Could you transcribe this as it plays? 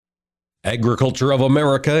Agriculture of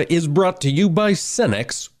America is brought to you by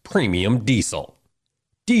Cenex Premium Diesel.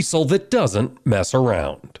 Diesel that doesn't mess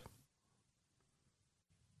around.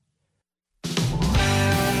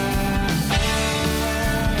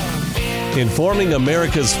 Informing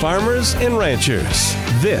America's farmers and ranchers.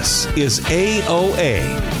 This is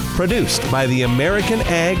AOA, produced by the American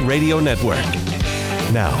Ag Radio Network.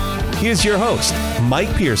 Now, here's your host,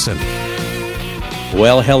 Mike Pearson.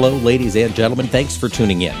 Well, hello, ladies and gentlemen. Thanks for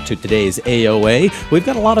tuning in to today's AOA. We've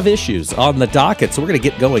got a lot of issues on the docket, so we're going to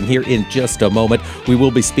get going here in just a moment. We will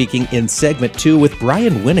be speaking in segment 2 with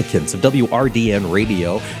Brian Winnekins of WRDN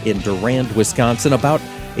Radio in Durand, Wisconsin, about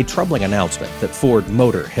a troubling announcement that Ford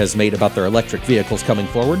Motor has made about their electric vehicles coming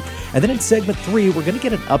forward. And then in segment 3, we're going to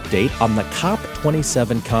get an update on the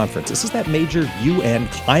COP27 conference. This is that major UN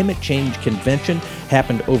climate change convention,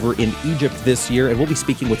 happened over in Egypt this year, and we'll be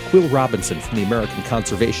speaking with Quill Robinson from the American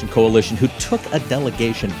Conservation Coalition, who took a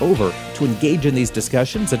delegation over to engage in these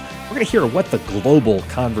discussions, and we're going to hear what the global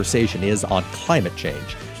conversation is on climate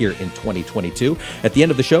change here in 2022. At the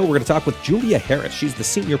end of the show, we're going to talk with Julia Harris. She's the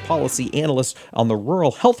Senior Policy Analyst on the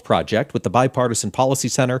Rural Health Project with the Bipartisan Policy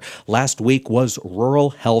Center. Last week was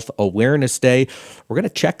Rural Health Awareness Day. We're going to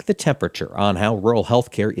check the temperature on how rural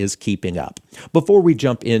health care is keeping up. Before we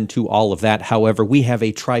jump into all of that, however, we have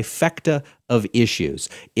a trifecta of issues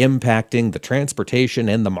impacting the transportation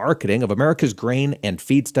and the marketing of America's grain and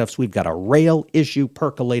feedstuffs. We've got a rail issue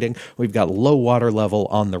percolating. We've got low water level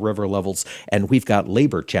on the river levels, and we've got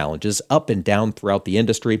labor challenges up and down throughout the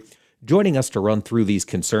industry. Joining us to run through these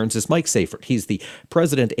concerns is Mike Seyfert. He's the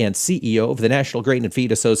president and CEO of the National Grain and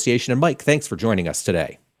Feed Association. And Mike, thanks for joining us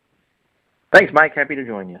today. Thanks, Mike. Happy to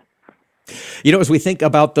join you. You know, as we think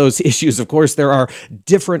about those issues, of course, there are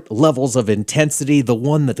different levels of intensity. The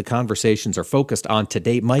one that the conversations are focused on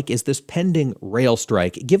today, Mike, is this pending rail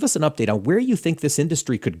strike. Give us an update on where you think this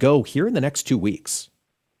industry could go here in the next 2 weeks.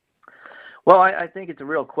 Well, I think it's a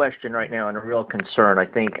real question right now and a real concern. I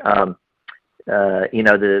think,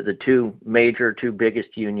 the two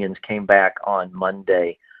biggest unions came back on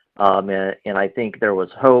Monday, and I think there was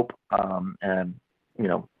hope and,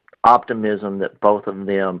 optimism that both of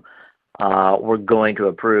them we're going to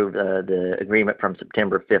approve the agreement from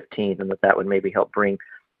September 15th, and that would maybe help bring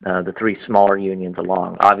the three smaller unions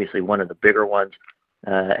along. Obviously, one of the bigger ones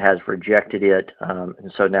has rejected it,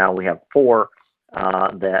 and so now we have four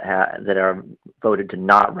that are voted to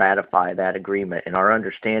not ratify that agreement. And our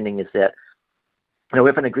understanding is that,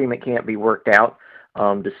 if an agreement can't be worked out,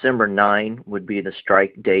 December 9 would be the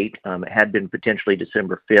strike date. It had been potentially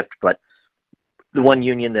December 5th, but the one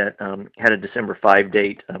union that had a December 5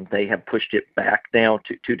 date, they have pushed it back now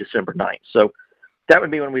to December 9th. So that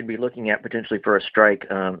would be when we'd be looking at potentially for a strike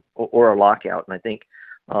or a lockout. And I think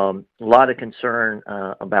a lot of concern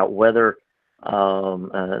about whether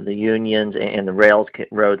the unions and the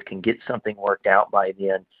roads can get something worked out by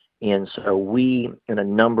then. And so we and a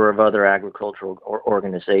number of other agricultural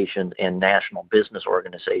organizations and national business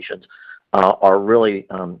organizations are really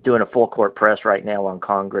doing a full court press right now on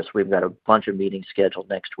Congress. We've got a bunch of meetings scheduled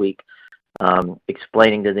next week,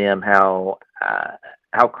 explaining to them how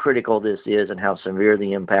critical this is and how severe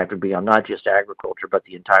the impact would be on not just agriculture but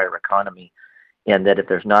the entire economy, and that if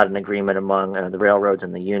there's not an agreement among the railroads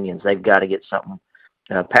and the unions, they've got to get something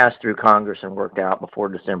passed through Congress and worked out before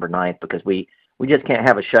December 9th, because we just can't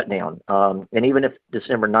have a shutdown. And even if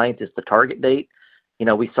December 9th is the target date,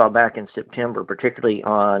 we saw back in September, particularly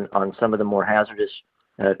on some of the more hazardous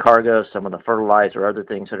cargoes, some of the fertilizer, other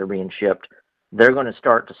things that are being shipped, they're going to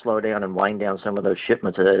start to slow down and wind down some of those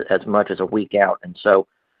shipments as much as a week out. And so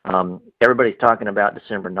everybody's talking about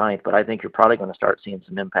December 9th, but I think you're probably going to start seeing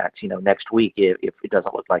some impacts, next week if it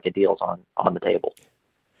doesn't look like a deal's on the table.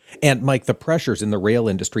 And Mike, the pressures in the rail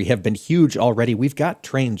industry have been huge already. We've got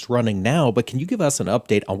trains running now, but can you give us an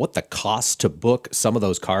update on what the costs to book some of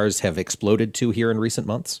those cars have exploded to here in recent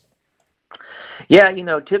months? Yeah,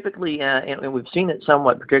 typically, and we've seen it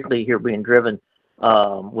somewhat, particularly here being driven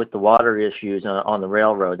with the water issues on the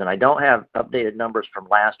railroads. And I don't have updated numbers from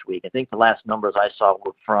last week. I think the last numbers I saw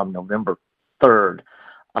were from November 3rd,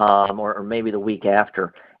 or maybe the week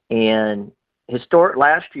after. And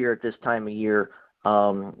last year at this time of year,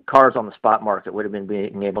 cars on the spot market would have been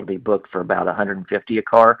being able to be booked for about $150 a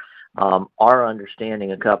car. Our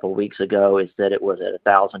understanding a couple of weeks ago is that it was at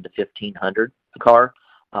 $1,000 to $1,500 a car.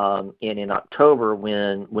 And in October,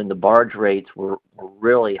 when the barge rates were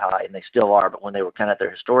really high, and they still are, but when they were kind of at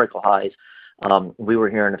their historical highs, we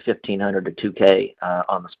were hearing a $1,500 to $2,000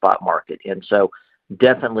 on the spot market. And so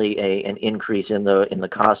definitely an increase in the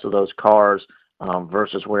cost of those cars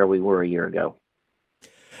versus where we were a year ago.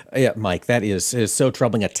 Yeah, Mike, that is so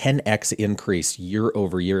troubling. A 10x increase year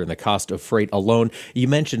over year in the cost of freight alone. You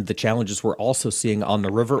mentioned the challenges we're also seeing on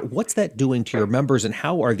the river. What's that doing to your members, and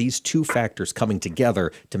how are these two factors coming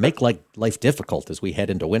together to make life difficult as we head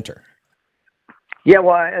into winter? Yeah,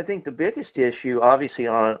 well, I think the biggest issue, obviously,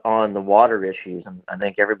 on the water issues, and I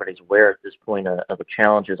think everybody's aware at this point of the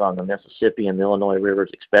challenges on the Mississippi and the Illinois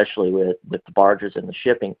rivers, especially with the barges and the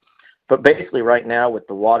shipping. But basically right now with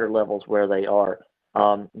the water levels where they are,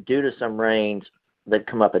 due to some rains, they've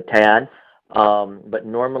come up a tad. But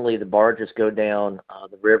normally the barges go down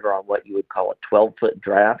the river on what you would call a 12-foot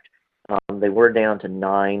draft. They were down to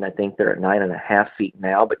 9. I think they're at 9.5 feet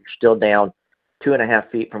now, but you're still down 2.5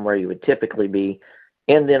 feet from where you would typically be.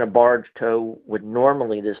 And then a barge tow would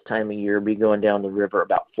normally this time of year be going down the river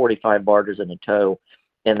about 45 barges in a tow,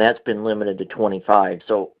 and that's been limited to 25.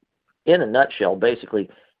 So in a nutshell, basically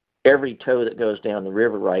every tow that goes down the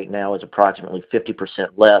river right now is approximately 50%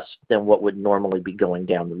 less than what would normally be going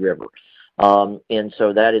down the river. And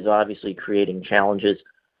so that is obviously creating challenges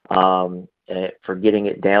for getting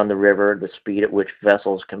it down the river, the speed at which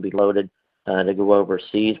vessels can be loaded to go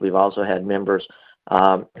overseas. We've also had members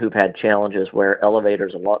who've had challenges where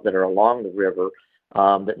elevators that are along the river,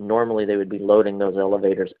 that normally they would be loading those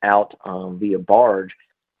elevators out via barge.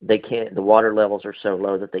 They can't. The water levels are so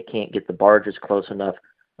low that they can't get the barges close enough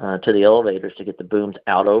to the elevators to get the booms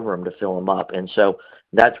out over them to fill them up. And so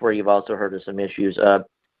that's where you've also heard of some issues of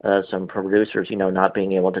some producers, not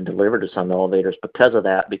being able to deliver to some elevators because of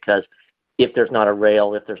that. Because if there's not a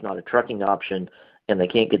rail, if there's not a trucking option, and they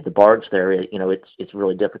can't get the barge there, it's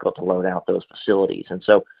really difficult to load out those facilities. And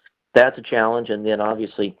so that's a challenge. And then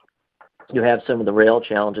obviously you have some of the rail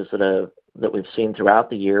challenges that we've seen throughout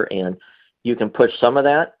the year, and you can push some of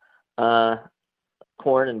that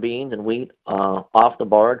corn and beans and wheat off the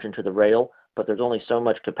barge into the rail, but there's only so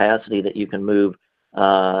much capacity that you can move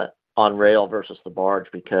on rail versus the barge,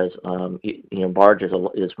 because barge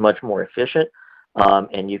is much more efficient,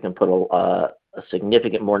 and you can put a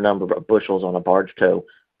significant more number of bushels on a barge tow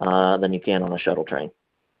than you can on a shuttle train.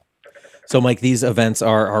 So, Mike, these events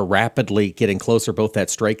are rapidly getting closer, both that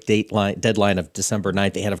strike deadline of December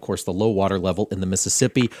 9th and, of course, the low water level in the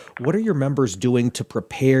Mississippi. What are your members doing to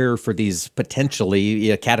prepare for these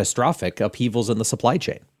potentially catastrophic upheavals in the supply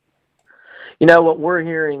chain? What we're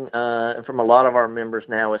hearing from a lot of our members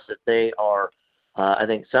now is that they are, I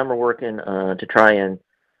think some are working to try and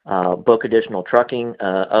book additional trucking.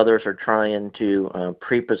 Others are trying to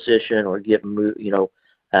pre-position or get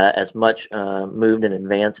as much moved in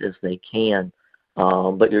advance as they can.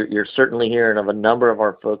 But you're certainly hearing of a number of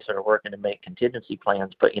our folks that are working to make contingency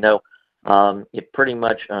plans. But it pretty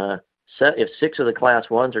much if 6 of the Class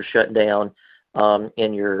 1s are shut down,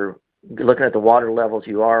 and you're looking at the water levels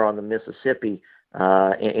you are on the Mississippi,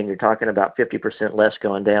 and you're talking about 50% less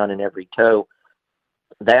going down in every tow,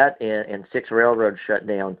 that and 6 railroads shut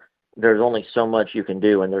down, there's only so much you can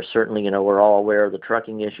do. And there's certainly, we're all aware of the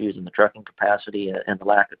trucking issues and the trucking capacity and the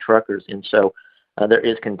lack of truckers. And so there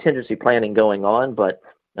is contingency planning going on, but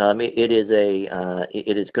it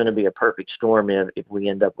is going to be a perfect storm if we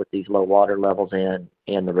end up with these low water levels and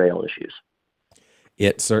the rail issues.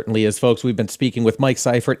 It certainly is, folks. We've been speaking with Mike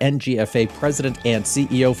Seifert, NGFA President and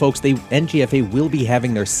CEO. Folks, NGFA will be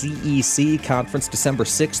having their CEC conference December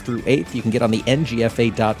 6th through 8th. You can get on the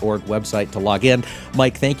ngfa.org website to log in.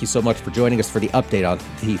 Mike, thank you so much for joining us for the update on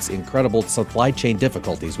these incredible supply chain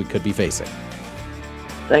difficulties we could be facing.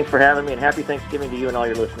 Thanks for having me, and happy Thanksgiving to you and all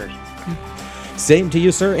your listeners. Same to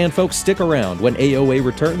you, sir. And folks, stick around. When AOA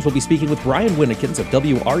returns, we'll be speaking with Brian Winnekins of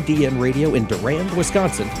WRDN Radio in Durand,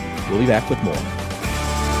 Wisconsin. We'll be back with more.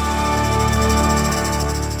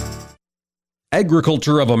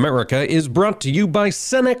 Agriculture of America is brought to you by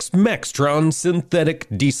Cenex Maxtron synthetic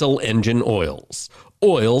diesel engine oils.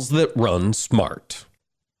 Oils that run smart.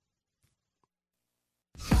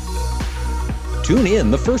 Tune in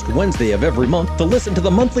the first Wednesday of every month to listen to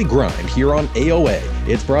the Monthly Grind here on AOA.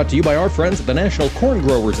 It's brought to you by our friends at the National Corn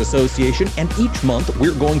Growers Association, and each month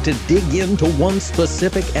we're going to dig into one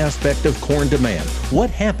specific aspect of corn demand. What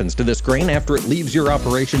happens to this grain after it leaves your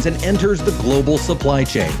operations and enters the global supply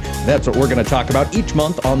chain? That's what we're going to talk about each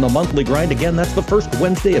month on the Monthly Grind. Again, that's the first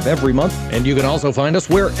Wednesday of every month, and you can also find us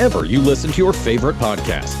wherever you listen to your favorite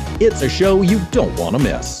podcast. It's a show you don't want to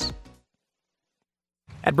miss.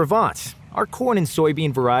 At Brevant, our corn and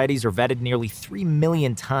soybean varieties are vetted nearly 3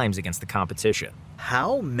 million times against the competition.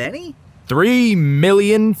 How many? 3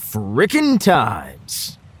 million frickin'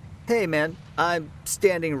 times. Hey, man, I'm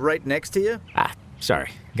standing right next to you.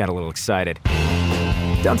 Sorry, got a little excited.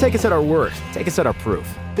 Don't take us at our word, take us at our proof.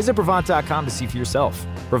 Visit Brevant.com to see for yourself.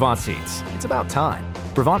 Brevant Seeds, it's about time.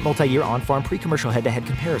 Brevant multi-year on-farm pre-commercial head-to-head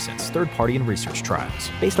comparisons, third-party and research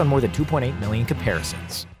trials, based on more than 2.8 million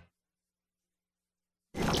comparisons.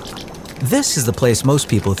 This is the place most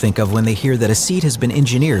people think of when they hear that a seed has been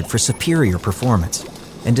engineered for superior performance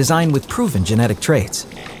and designed with proven genetic traits.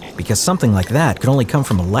 Because something like that could only come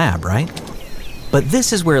from a lab, right? But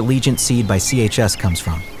this is where Allegiant Seed by CHS comes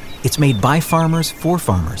from. It's made by farmers for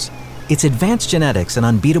farmers. Its advanced genetics and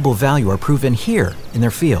unbeatable value are proven here in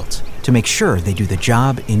their fields to make sure they do the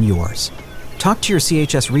job in yours. Talk to your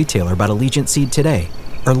CHS retailer about Allegiant Seed today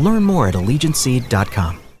or learn more at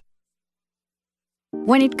AllegiantSeed.com.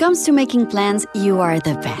 When it comes to making plans, you are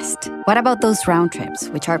the best. What about those round trips,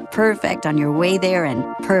 which are perfect on your way there and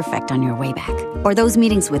perfect on your way back? Or those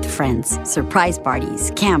meetings with friends, surprise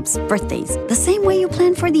parties, camps, birthdays. The same way you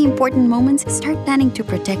plan for the important moments, start planning to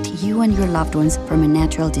protect you and your loved ones from a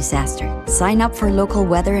natural disaster. Sign up for local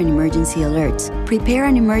weather and emergency alerts. Prepare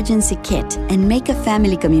an emergency kit and make a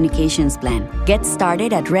family communications plan. Get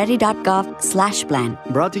started at ready.gov/plan.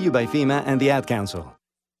 Brought to you by FEMA and the Ad Council.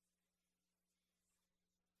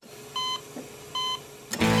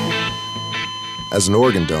 As an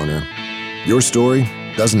organ donor, your story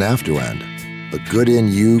doesn't have to end. The good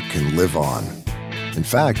in you can live on. In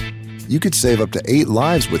fact, you could save up to 8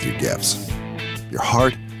 lives with your gifts. Your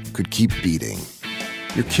heart could keep beating.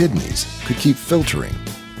 Your kidneys could keep filtering.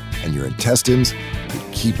 And your intestines could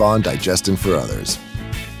keep on digesting for others.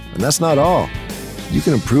 And that's not all. You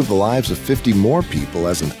can improve the lives of 50 more people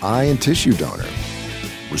as an eye and tissue donor,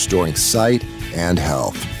 restoring sight and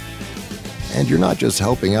health. And you're not just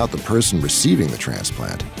helping out the person receiving the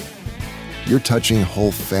transplant. You're touching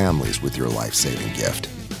whole families with your life-saving gift.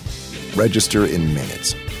 Register in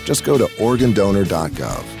minutes. Just go to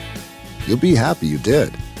organdonor.gov. You'll be happy you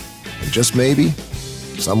did. And just maybe,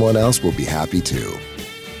 someone else will be happy too.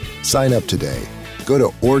 Sign up today. Go to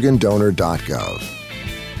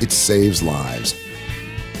organdonor.gov. It saves lives.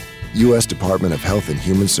 U.S. Department of Health and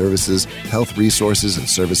Human Services, Health Resources and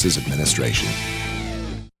Services Administration.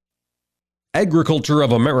 Agriculture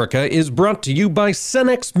of America is brought to you by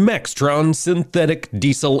Cenex Maxtron synthetic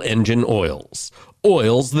diesel engine oils.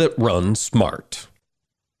 Oils that run smart.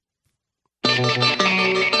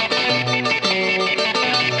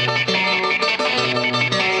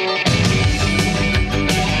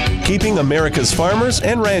 Keeping America's farmers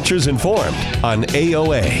and ranchers informed on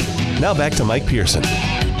AOA. Now back to Mike Pearson.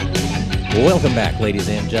 Welcome back, ladies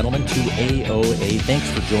and gentlemen, to AOA. Thanks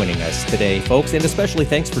for joining us today, folks, and especially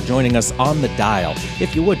thanks for joining us on the dial.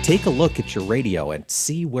 If you would, take a look at your radio and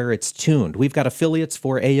see where it's tuned. We've got affiliates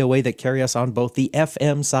for AOA that carry us on both the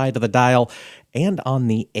FM side of the dial and on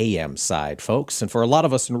the AM side, folks. And for a lot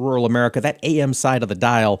of us in rural America, that AM side of the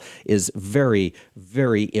dial is very,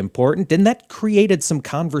 very important. And that created some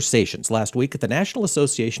conversations last week at the National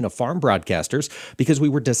Association of Farm Broadcasters because we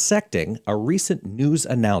were dissecting a recent news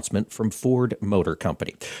announcement from Ford Motor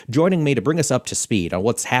Company. Joining me to bring us up to speed on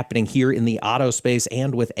what's happening here in the auto space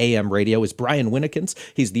and with AM radio is Brian Winnikins.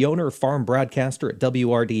 He's the owner of Farm Broadcaster at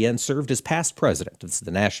WRDN, served as past president of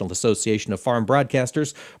the National Association of Farm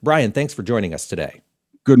Broadcasters. Brian, thanks for joining us today.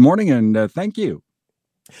 Good morning, and thank you.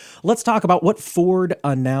 Let's talk about what Ford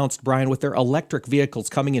announced, Brian, with their electric vehicles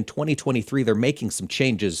coming in 2023. They're making some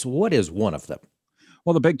changes. What is one of them?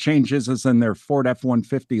 Well, the big change is in their Ford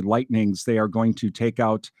F-150 Lightnings. They are going to take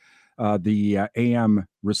out the AM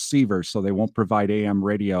receiver, so they won't provide AM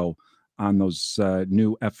radio on those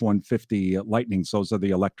new F-150 Lightnings. Those are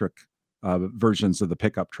the electric versions of the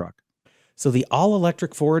pickup truck. So the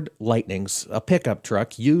all-electric Ford Lightnings, a pickup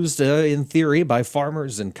truck used in theory by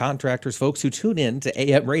farmers and contractors, folks who tune in to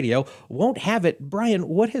AM radio, won't have it. Brian,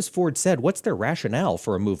 what has Ford said? What's their rationale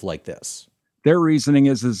for a move like this? Their reasoning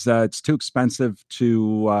is it's too expensive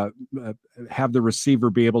to have the receiver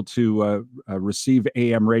be able to receive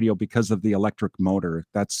AM radio because of the electric motor.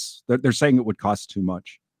 They're saying it would cost too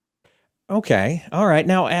much. Okay. All right.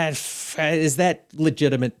 Now, is that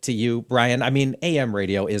legitimate to you, Brian? I mean, AM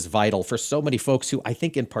radio is vital for so many folks who I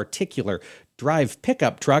think in particular drive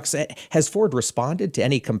pickup trucks. Has Ford responded to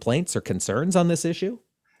any complaints or concerns on this issue?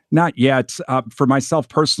 Not yet. For myself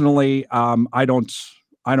personally, I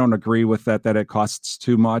don't agree with that it costs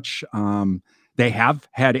too much. They have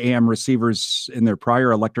had AM receivers in their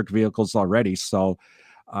prior electric vehicles already. So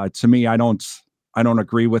to me, I don't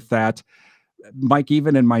agree with that. Mike,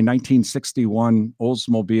 even in my 1961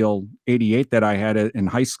 Oldsmobile 88 that I had in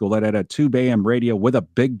high school, that had a tube AM radio with a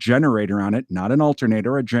big generator on it, not an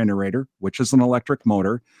alternator, a generator, which is an electric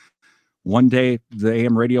motor. One day, the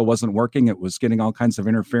AM radio wasn't working. It was getting all kinds of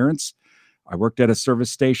interference. I worked at a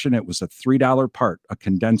service station. It was a $3 part, a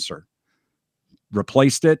condenser.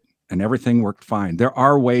 Replaced it, and everything worked fine. There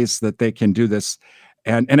are ways that they can do this.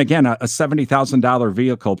 And again, a $70,000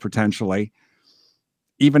 vehicle potentially,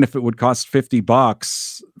 even if it would cost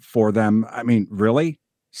 $50 for them. I mean, really?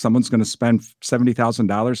 Someone's going to spend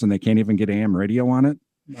 $70,000 and they can't even get AM radio on it?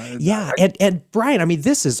 Yeah, and Brian, I mean,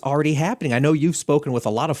 this is already happening. I know you've spoken with a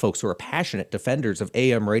lot of folks who are passionate defenders of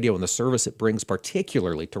AM radio and the service it brings,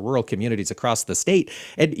 particularly to rural communities across the state.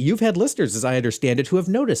 And you've had listeners, as I understand it, who have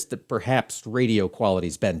noticed that perhaps radio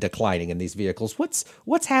quality's been declining in these vehicles.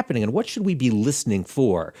 What's happening, and what should we be listening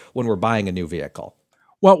for when we're buying a new vehicle?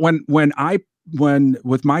 Well, when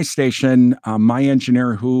with my station, my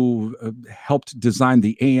engineer who helped design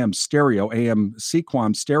the AM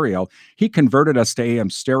Sequam stereo, he converted us to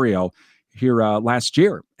AM stereo here last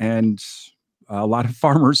year. And a lot of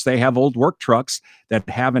farmers, they have old work trucks that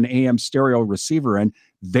have an AM stereo receiver, and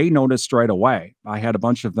they noticed right away. I had a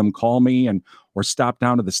bunch of them call me or stop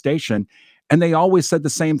down to the station, and they always said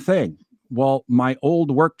the same thing. Well, my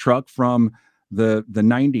old work truck from the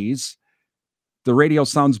 90s, the radio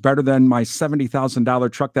sounds better than my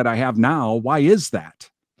 $70,000 truck that I have now. Why is that?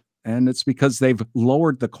 And it's because they've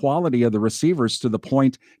lowered the quality of the receivers to the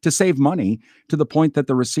point to save money, to the point that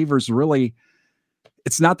the receivers really,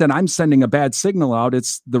 it's not that I'm sending a bad signal out.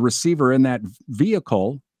 It's the receiver in that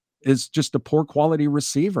vehicle is just a poor quality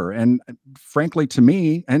receiver. And frankly, to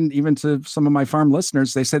me, and even to some of my farm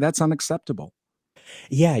listeners, they say that's unacceptable.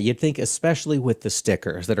 Yeah, you'd think, especially with the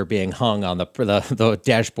stickers that are being hung on the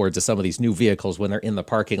dashboards of some of these new vehicles when they're in the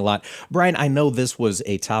parking lot. Brian, I know this was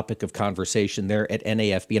a topic of conversation there at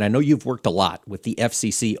NAFB, and I know you've worked a lot with the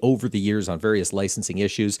FCC over the years on various licensing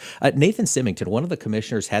issues. Nathan Symington, one of the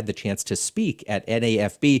commissioners, had the chance to speak at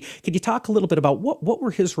NAFB. Could you talk a little bit about what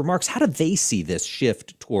were his remarks? How do they see this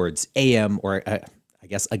shift towards AM, or I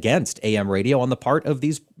guess against AM radio on the part of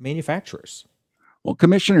these manufacturers? Well,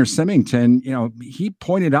 Commissioner Symington, he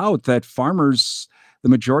pointed out that the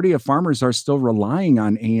majority of farmers are still relying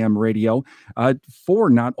on AM radio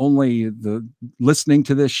for not only the listening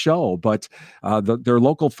to this show, but their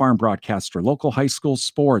local farm broadcaster, local high school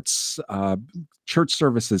sports, church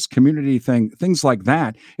services, community things like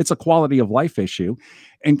that. It's a quality of life issue.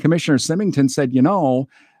 And Commissioner Symington said,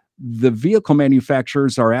 the vehicle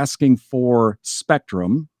manufacturers are asking for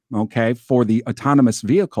spectrum, for the autonomous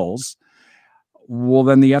vehicles. Well,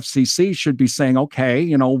 then the FCC should be saying,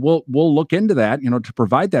 okay, we'll look into that, to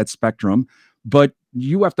provide that spectrum, but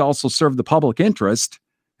you have to also serve the public interest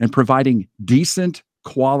in providing decent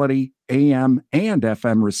quality AM and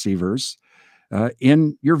FM receivers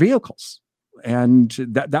in your vehicles. And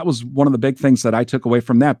that was one of the big things that I took away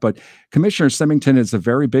from that. But Commissioner Symington is a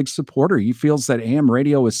very big supporter. He feels that AM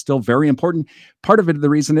radio is still very important. Part of it, the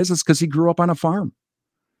reason is because he grew up on a farm.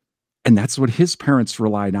 And that's what his parents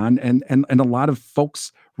relied on. And a lot of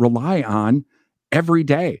folks rely on every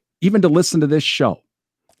day, even to listen to this show.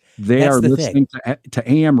 They are listening to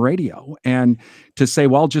AM radio, and to say,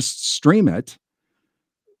 well, just stream it.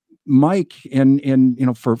 Mike,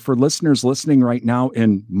 for listeners listening right now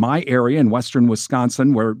in my area in Western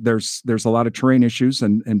Wisconsin, where there's a lot of terrain issues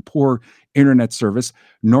and poor internet service,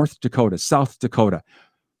 North Dakota, South Dakota,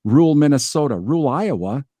 rural Minnesota, rural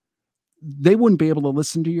Iowa, they wouldn't be able to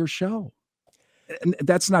listen to your show. And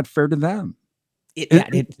that's not fair to them.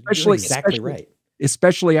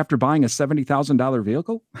 Especially after buying a $70,000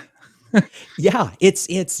 vehicle. Yeah,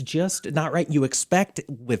 it's just not right. You expect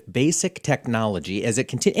with basic technology as it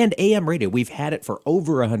continues, and AM radio, we've had it for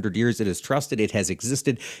over 100 years. It is trusted. It has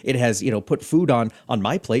existed. It has, put food on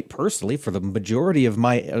my plate personally for the majority of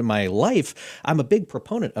my life. I'm a big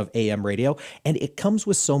proponent of AM radio, and it comes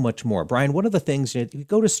with so much more. Brian, one of the things, you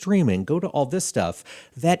go to streaming, go to all this stuff,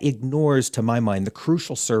 that ignores, to my mind, the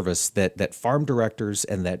crucial service that farm directors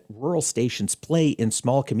and that rural stations play in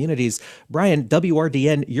small communities. Brian,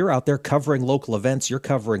 WRDN, you're out there covering local events, you're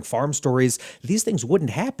covering farm stories. These things wouldn't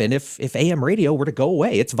happen if AM radio were to go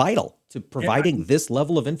away. It's vital to providing this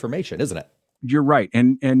level of information, isn't it? You're right.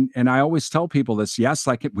 And I always tell people this. Yes,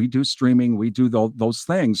 we do streaming, we do those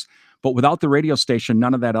things, but without the radio station,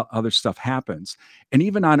 none of that other stuff happens. And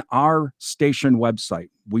even on our station website,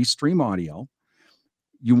 we stream audio.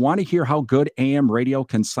 You want to hear how good AM radio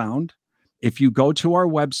can sound? If you go to our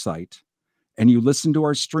website and you listen to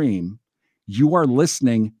our stream, you are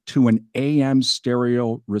listening to an AM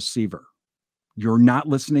stereo receiver. You're not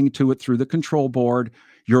listening to it through the control board.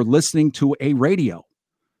 You're listening to a radio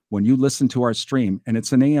when you listen to our stream, and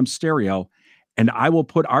it's an AM stereo. And I will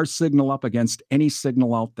put our signal up against any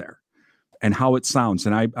signal out there and how it sounds.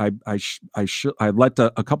 And I let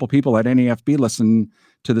a couple people at NAFB listen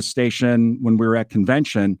to the station when we were at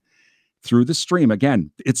convention through the stream.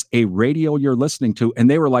 Again, it's a radio you're listening to. And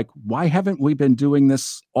they were like, why haven't we been doing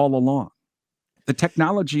this all along? The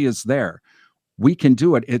technology is there. We can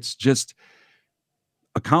do it. It's just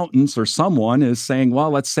accountants or someone is saying, well,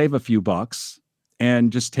 let's save a few bucks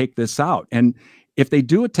and just take this out. And if they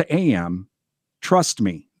do it to AM, trust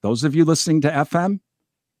me, those of you listening to FM,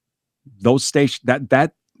 those stations,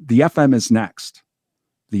 that the FM is next.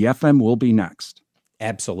 The FM will be next.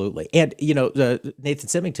 Absolutely. And, Nathan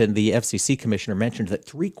Symington, the FCC commissioner, mentioned that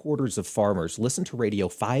 3/4 of farmers listen to radio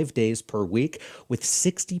 5 days per week, with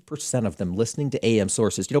 60% of them listening to AM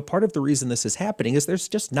sources. Part of the reason this is happening is there's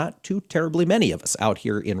just not too terribly many of us out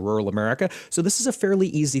here in rural America. So this is a fairly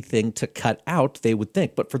easy thing to cut out, they would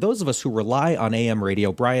think. But for those of us who rely on AM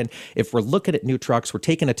radio, Brian, if we're looking at new trucks, we're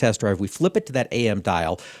taking a test drive, we flip it to that AM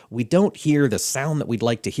dial, we don't hear the sound that we'd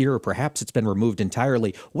like to hear, or perhaps it's been removed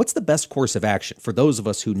entirely. What's the best course of action for those of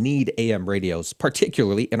us who need AM radios,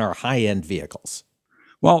 particularly in our high-end vehicles?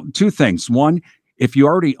 Well, two things. One, if you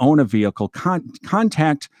already own a vehicle,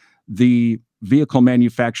 contact the vehicle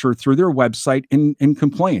manufacturer through their website and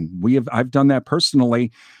complain. I've done that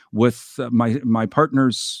personally with my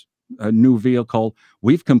partner's new vehicle.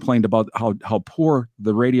 We've complained about how poor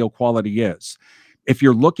the radio quality is. If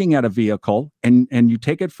you're looking at a vehicle and you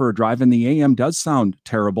take it for a drive and the AM does sound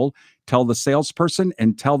terrible, tell the salesperson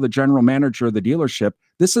and tell the general manager of the dealership,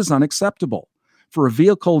 this is unacceptable. For a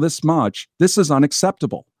vehicle this much, this is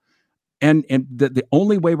unacceptable. And the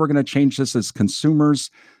only way we're going to change this as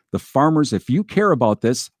consumers, the farmers, if you care about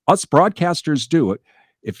this, us broadcasters do it.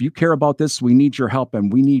 If you care about this, we need your help,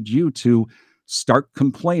 and we need you to start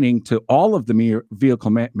complaining to all of the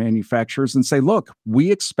vehicle manufacturers and say, look,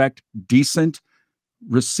 we expect decent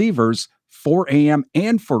receivers for AM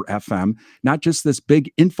and for FM, not just this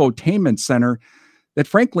big infotainment center that,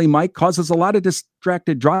 frankly, Mike, causes a lot of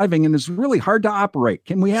distracted driving and is really hard to operate.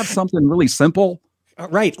 Can we have something really simple?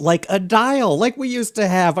 Right, like a dial, like we used to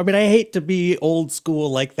have. I mean, I hate to be old school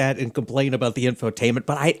like that and complain about the infotainment,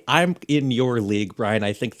 but I'm in your league, Brian.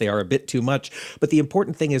 I think they are a bit too much. But the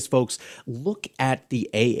important thing is, folks, look at the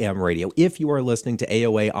AM radio. If you are listening to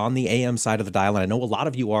AOA on the AM side of the dial, and I know a lot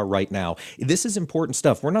of you are right now, this is important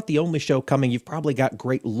stuff. We're not the only show coming. You've probably got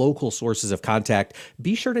great local sources of contact.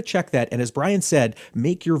 Be sure to check that. And as Brian said,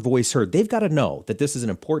 make your voice heard. They've got to know that this is an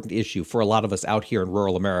important issue for a lot of us out here in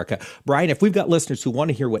rural America. Brian, if we've got listeners who want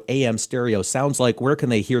to hear what AM stereo sounds like, where can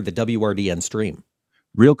they hear the WRDN stream?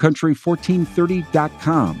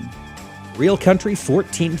 RealCountry1430.com.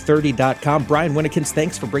 RealCountry1430.com. Brian Winnekins,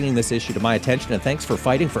 thanks for bringing this issue to my attention, and thanks for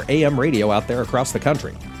fighting for AM radio out there across the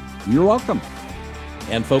country. You're welcome.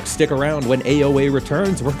 And folks, stick around. When AOA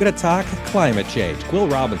returns, we're going to talk climate change. Quill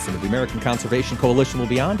Robinson of the American Conservation Coalition will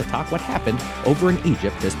be on to talk what happened over in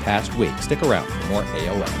Egypt this past week. Stick around for more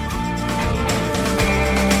AOA.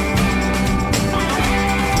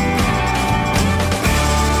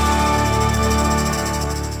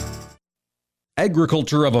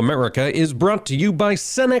 Agriculture of America is brought to you by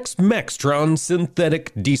Cenex Maxtron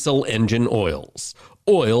synthetic diesel engine oils.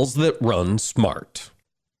 Oils that run smart.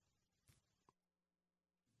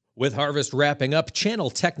 With harvest wrapping up, Channel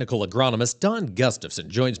technical agronomist Don Gustafson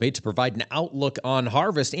joins me to provide an outlook on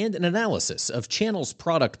harvest and an analysis of Channel's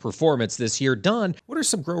product performance this year. Don, what are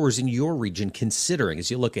some growers in your region considering as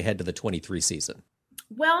you look ahead to the 23 season?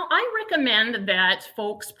 Well, I recommend that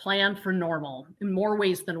folks plan for normal in more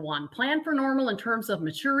ways than one. Plan for normal in terms of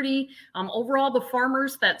maturity. Overall, the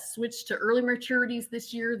farmers that switched to early maturities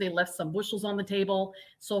this year, they left some bushels on the table.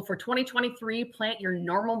 So for 2023, plant your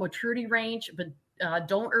normal maturity range, but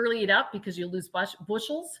don't early it up because you lose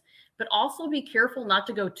bushels. But also be careful not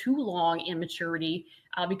to go too long in maturity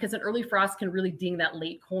because an early frost can really ding that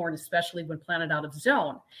late corn, especially when planted out of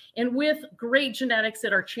zone. And with great genetics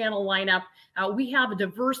at our Channel lineup, we have a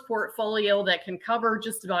diverse portfolio that can cover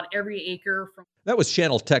just about every acre. That was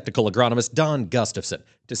Channel technical agronomist Don Gustafson.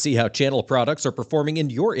 To see how Channel products are performing in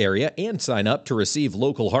your area and sign up to receive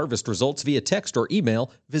local harvest results via text or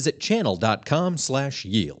email, visit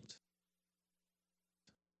channel.com/yield.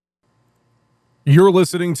 You're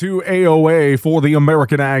listening to AOA for the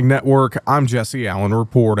American Ag Network. I'm Jesse Allen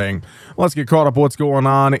reporting. Let's get caught up what's going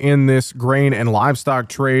on in this grain and livestock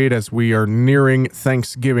trade as we are nearing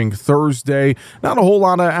Thanksgiving Thursday. Not a whole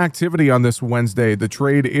lot of activity on this Wednesday. The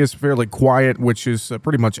trade is fairly quiet, which is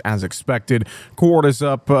pretty much as expected. Corn is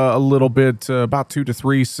up a little bit, about 2 to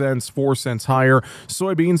 3 cents, 4 cents higher.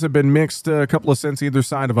 Soybeans have been mixed, a couple of cents either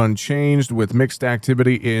side of unchanged, with mixed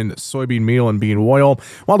activity in soybean meal and bean oil.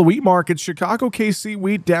 While the wheat market, Chicago KC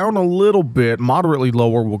wheat down a little bit, moderately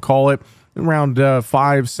lower, we'll call it, around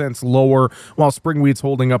 5 cents lower, while spring wheat's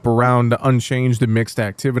holding up around unchanged in mixed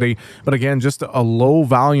activity. But again, just a low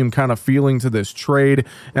volume kind of feeling to this trade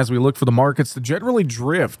as we look for the markets to generally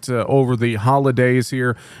drift over the holidays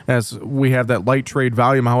here as we have that light trade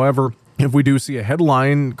volume. However, If we do see a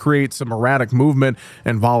headline create some erratic movement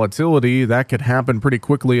and volatility, that could happen pretty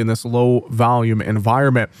quickly in this low volume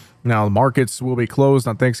environment. Now, the markets will be closed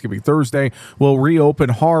on Thanksgiving Thursday. Will reopen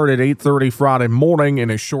hard at 8:30 Friday morning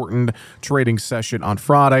in a shortened trading session on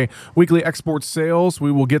Friday. Weekly export sales,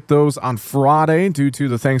 we will get those on Friday due to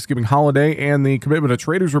the Thanksgiving holiday, and the Commitment of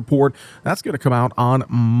Traders report, that's going to come out on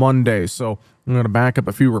Monday. So I'm going to back up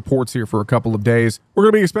a few reports here for a couple of days. We're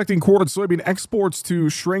going to be expecting corn and soybean exports to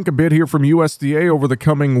shrink a bit here from USDA over the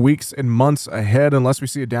coming weeks and months ahead, unless we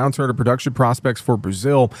see a downturn in production prospects for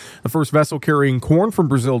Brazil. The first vessel carrying corn from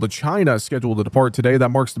Brazil to China is scheduled to depart today. That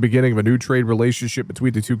marks the beginning of a new trade relationship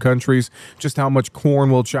between the two countries. Just how much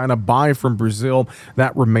corn will China buy from Brazil?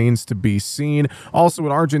 That remains to be seen. Also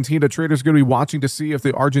in Argentina, traders are going to be watching to see if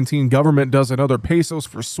the Argentine government does another pesos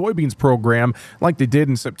for soybeans program like they did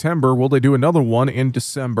in September. Will they do another one in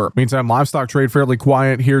December? Meantime, livestock trade fairly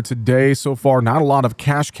quiet here today. So far, not a lot of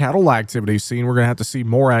cash cattle activity seen. We're going to have to see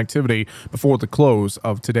more activity before the close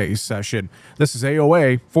of today's session. This is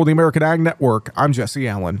AOA for the American Ag Network. I'm Jesse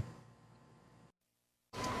Allen.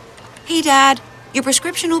 Hey, Dad, your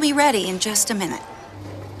prescription will be ready in just a minute.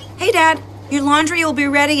 Hey, Dad, your laundry will be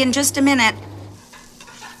ready in just a minute.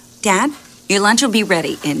 Dad, your lunch will be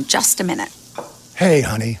ready in just a minute. Hey,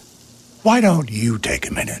 honey, why don't you take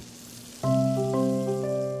a minute?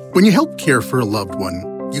 When you help care for a loved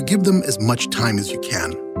one, you give them as much time as you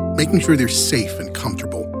can, making sure they're safe and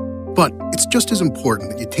comfortable. But it's just as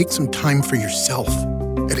important that you take some time for yourself.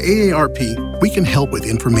 At AARP, we can help with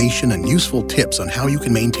information and useful tips on how you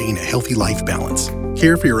can maintain a healthy life balance,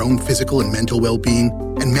 care for your own physical and mental well-being,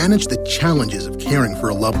 and manage the challenges of caring for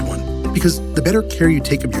a loved one. Because the better care you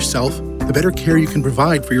take of yourself, the better care you can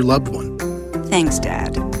provide for your loved one. Thanks,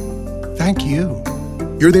 Dad. Thank you.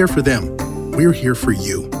 You're there for them. We're here for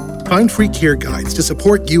you. Find free care guides to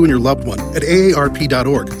support you and your loved one at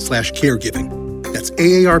aarp.org/caregiving. That's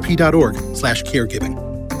aarp.org/caregiving.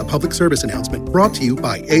 A public service announcement brought to you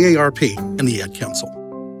by AARP and the Ad Council.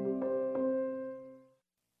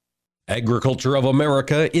 Agriculture of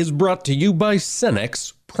America is brought to you by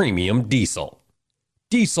Cenex Premium Diesel.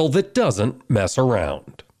 Diesel that doesn't mess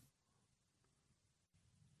around.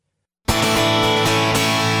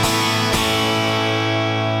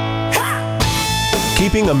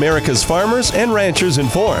 Keeping America's farmers and ranchers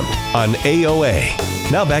informed on AOA.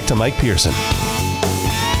 Now back to Mike Pearson.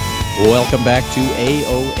 Welcome back to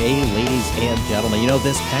AOA, ladies and gentlemen. You know,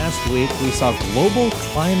 this past week we saw global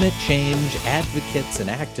climate change advocates and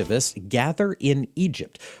activists gather in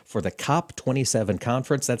Egypt for the COP27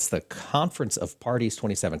 conference. That's the Conference of Parties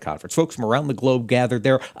 27 conference. Folks from around the globe gathered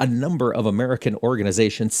there. A number of American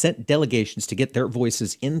organizations sent delegations to get their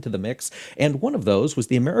voices into the mix, and one of those was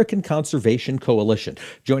the American Conservation Coalition.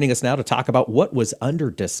 Joining us now to talk about what was under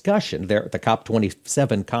discussion there at the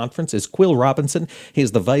COP27 conference is Quill Robinson.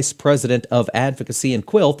 He's the Vice President of Advocacy. And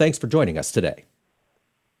Quill, thanks for joining us today.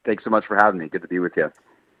 Thanks so much for having me. Good to be with you.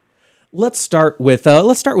 Let's start with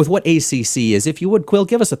what ACC is. If you would, Quill,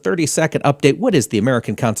 give us a 30-second update. What is the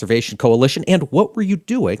American Conservation Coalition, and what were you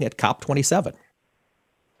doing at COP27?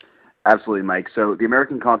 Absolutely, Mike. So the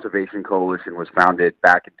American Conservation Coalition was founded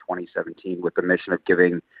back in 2017 with the mission of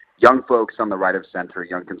giving young folks on the right of center,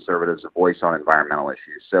 young conservatives, a voice on environmental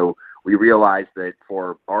issues. So we realized that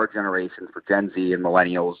for our generation, for Gen Z and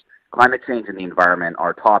millennials, climate change and the environment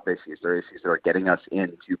are top issues. They're issues that are getting us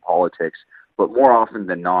into politics. But more often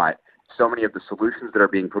than not, so many of the solutions that are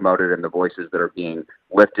being promoted and the voices that are being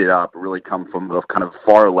lifted up really come from the kind of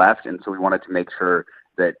far left. And so we wanted to make sure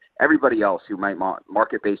that everybody else who might want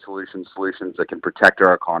market-based solutions that can protect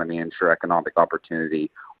our economy and ensure economic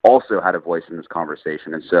opportunity also had a voice in this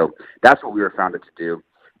conversation. And so that's what we were founded to do.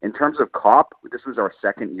 In terms of COP, this was our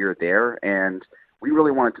second year there, and we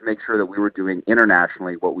really wanted to make sure that we were doing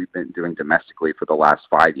internationally what we've been doing domestically for the last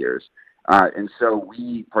 5 years. And so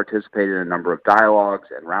we participated in a number of dialogues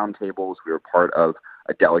and roundtables. We were part of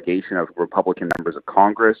a delegation of Republican members of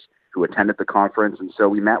Congress who attended the conference. And so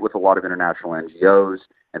we met with a lot of international NGOs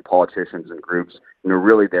and politicians and groups, and we're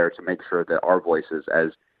really there to make sure that our voices as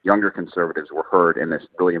younger conservatives were heard in this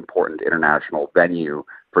really important international venue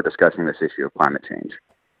for discussing this issue of climate change.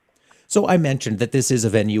 So I mentioned that this is a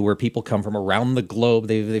venue where people come from around the globe.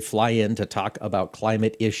 They fly in to talk about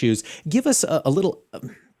climate issues. Give us a little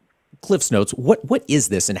Cliff's Notes. What is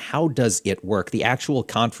this and how does it work? The actual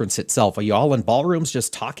conference itself. Are you all in ballrooms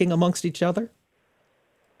just talking amongst each other?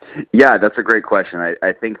 Yeah, that's a great question.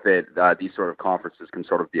 I think that these sort of conferences can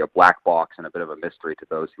sort of be a black box and a bit of a mystery to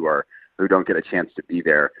those who don't get a chance to be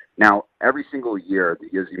there. Now, every single year,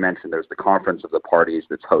 as you mentioned, there's the Conference of the Parties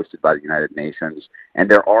that's hosted by the United Nations,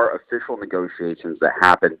 and there are official negotiations that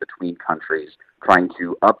happen between countries trying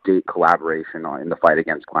to update collaboration in the fight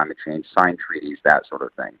against climate change, sign treaties, that sort of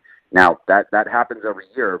thing. Now, that happens every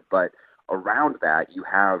year, but around that, you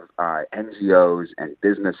have NGOs and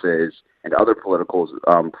businesses and other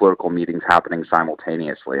political meetings happening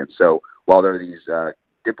simultaneously. And so while there are these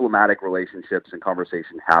diplomatic relationships and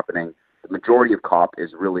conversations happening, the majority of COP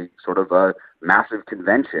is really sort of a massive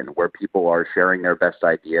convention where people are sharing their best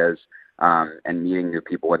ideas and meeting new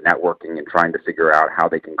people and networking and trying to figure out how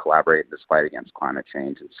they can collaborate in this fight against climate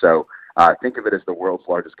change. And so think of it as the world's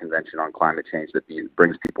largest convention on climate change that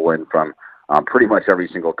brings people in from pretty much every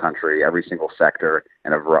single country, every single sector,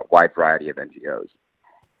 and a wide variety of NGOs.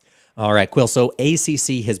 All right, Quill. So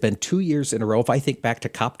ACC has been 2 years in a row. If I think back to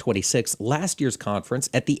COP26, last year's conference,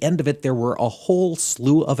 at the end of it, there were a whole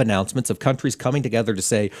slew of announcements of countries coming together to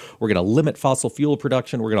say, we're going to limit fossil fuel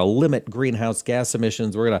production, we're going to limit greenhouse gas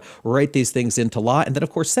emissions, we're going to write these things into law. And then, of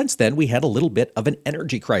course, since then, we had a little bit of an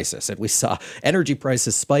energy crisis, and we saw energy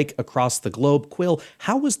prices spike across the globe. Quill,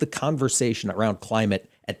 how was the conversation around climate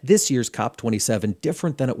at this year's COP27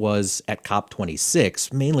 different than it was at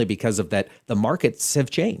COP26, mainly because of that the markets have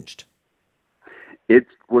changed? It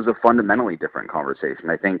was a fundamentally different conversation.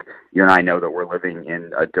 I think you and I know that we're living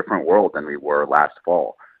in a different world than we were last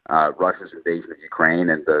fall. Russia's invasion of Ukraine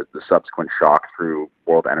and the subsequent shock through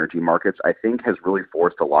world energy markets, I think, has really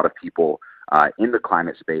forced a lot of people in the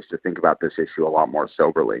climate space to think about this issue a lot more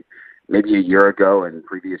soberly. Maybe a year ago and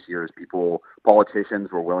previous years, politicians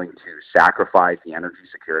were willing to sacrifice the energy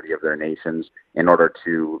security of their nations in order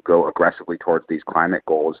to go aggressively towards these climate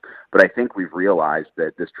goals. But I think we've realized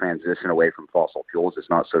that this transition away from fossil fuels is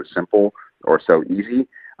not so simple or so easy.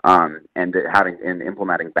 And that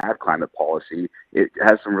implementing bad climate policy, it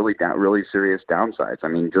has some really serious downsides. I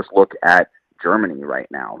mean, just look at Germany right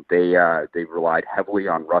now. They've relied heavily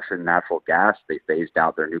on Russian natural gas. They phased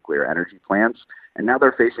out their nuclear energy plants, and now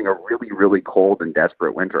they're facing a really, really cold and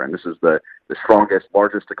desperate winter. And this is the strongest,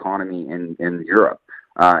 largest economy in Europe.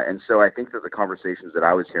 And so I think that the conversations that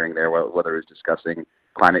I was hearing there, whether it was discussing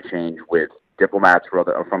climate change with diplomats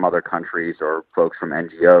from other countries or folks from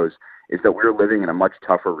NGOs, is that we're living in a much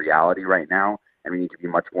tougher reality right now, and we need to be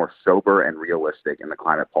much more sober and realistic in the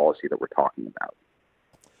climate policy that we're talking about.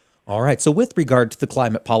 All right. So with regard to the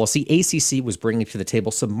climate policy, ACC was bringing to the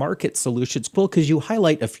table some market solutions. Quill, could you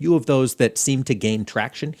highlight a few of those that seem to gain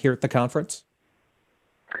traction here at the conference?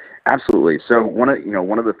 Absolutely. So one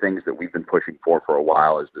of the things that we've been pushing for a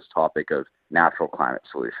while is this topic of natural climate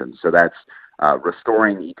solutions. So that's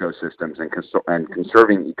restoring ecosystems and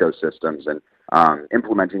conserving ecosystems and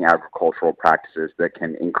implementing agricultural practices that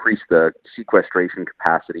can increase the sequestration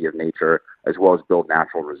capacity of nature as well as build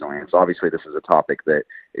natural resilience. Obviously, this is a topic that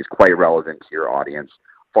is quite relevant to your audience.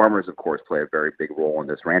 Farmers, of course, play a very big role in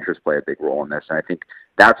this. Ranchers play a big role in this. And I think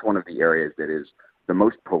that's one of the areas that is the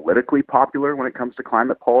most politically popular when it comes to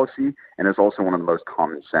climate policy and is also one of the most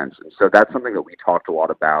common sense. And so that's something that we talked a lot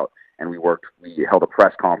about. And we held a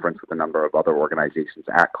press conference with a number of other organizations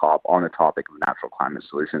at COP on the topic of natural climate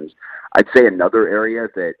solutions. I'd say another area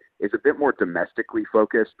that is a bit more domestically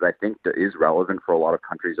focused, but I think that is relevant for a lot of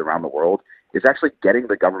countries around the world, is actually getting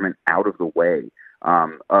the government out of the way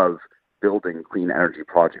of building clean energy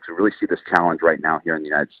projects. We really see this challenge right now here in the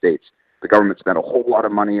United States. The government spent a whole lot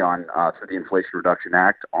of money on through the Inflation Reduction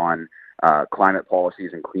Act on climate policies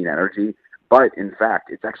and clean energy. But in fact,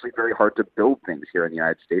 it's actually very hard to build things here in the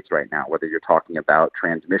United States right now, whether you're talking about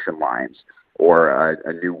transmission lines or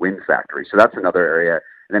a new wind factory. So that's another area.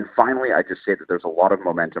 And then finally, I just say that there's a lot of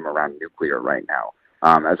momentum around nuclear right now.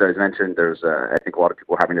 As I mentioned, there's I think a lot of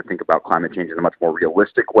people having to think about climate change in a much more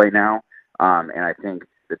realistic way now. And I think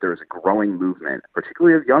that there's a growing movement,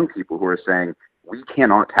 particularly of young people who are saying, we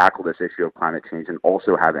cannot tackle this issue of climate change and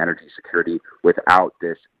also have energy security without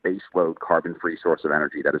this baseload carbon-free source of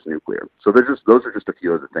energy that is nuclear. So those are just a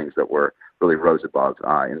few of the things that were really rose above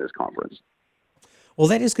in this conference. Well,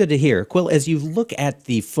 that is good to hear. Quill, as you look at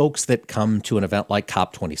the folks that come to an event like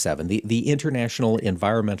COP27, the international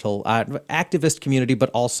environmental activist community, but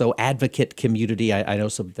also advocate community, I know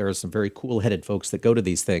there are some very cool-headed folks that go to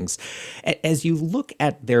these things. As you look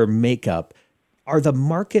at their makeup, are the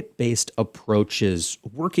market-based approaches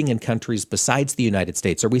working in countries besides the United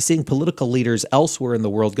States? Are we seeing political leaders elsewhere in the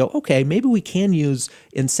world go, okay, maybe we can use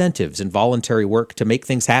incentives and voluntary work to make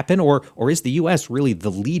things happen? Or is the U.S. really the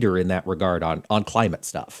leader in that regard on climate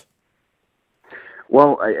stuff?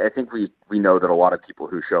 Well, I think we know that a lot of people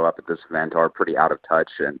who show up at this event are pretty out of touch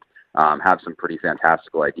and have some pretty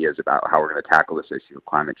fantastical ideas about how we're going to tackle this issue of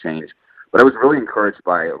climate change. But I was really encouraged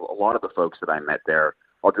by a lot of the folks that I met there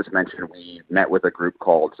I'll just mention we met with a group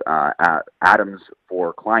called Atoms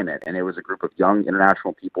for Climate, and it was a group of young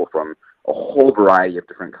international people from a whole variety of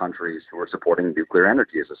different countries who are supporting nuclear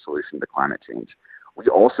energy as a solution to climate change. We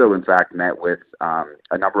also, in fact, met with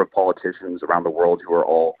a number of politicians around the world who are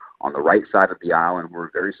all on the right side of the aisle and who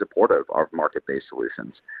are very supportive of market-based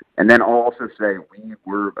solutions. And then I'll also say we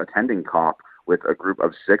were attending COP with a group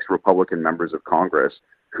of 6 Republican members of Congress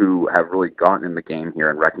who have really gotten in the game here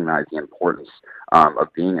and recognized the importance of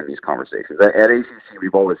being in these conversations. At ACC,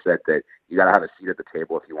 we've always said that you got to have a seat at the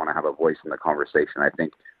table if you want to have a voice in the conversation. I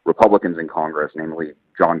think Republicans in Congress, namely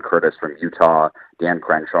John Curtis from Utah, Dan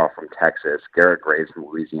Crenshaw from Texas, Garrett Graves from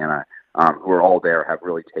Louisiana, who are all there, have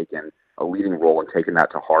really taken a leading role and taken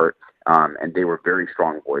that to heart. And they were very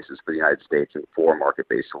strong voices for the United States and for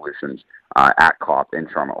market-based solutions at COP in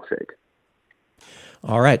Sharm el-Sheikh.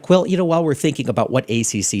 All right. Quill, while we're thinking about what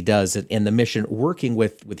ACC does and the mission, working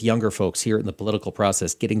with younger folks here in the political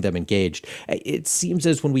process, getting them engaged, it seems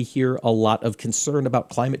as when we hear a lot of concern about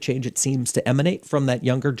climate change, it seems to emanate from that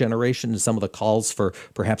younger generation, and some of the calls for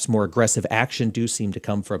perhaps more aggressive action do seem to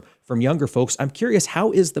come from younger folks. I'm curious,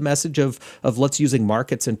 how is the message of let's using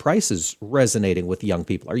markets and prices resonating with young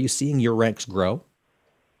people? Are you seeing your ranks grow?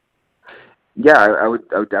 Yeah, I would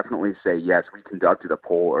definitely say yes. We conducted a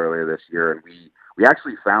poll earlier this year, and we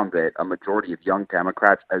actually found that a majority of young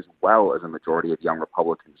Democrats, as well as a majority of young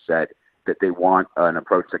Republicans, said that they want an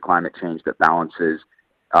approach to climate change that balances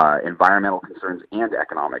environmental concerns and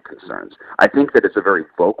economic concerns. I think that it's a very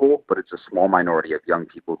vocal, but it's a small minority of young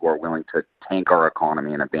people who are willing to tank our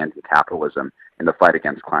economy and abandon capitalism in the fight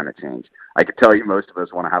against climate change. I could tell you most of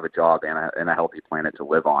us want to have a job and a healthy planet to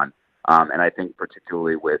live on. And I think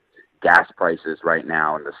particularly with gas prices right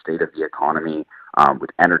now and the state of the economy, with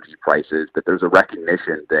energy prices, that there's a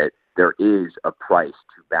recognition that there is a price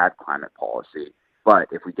to bad climate policy. But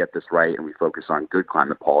if we get this right and we focus on good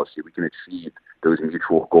climate policy, we can achieve those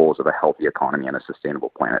mutual goals of a healthy economy and a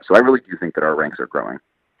sustainable planet. So I really do think that our ranks are growing.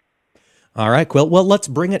 All right, Quill. Well, let's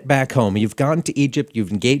bring it back home. You've gone to Egypt.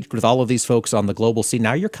 You've engaged with all of these folks on the global scene.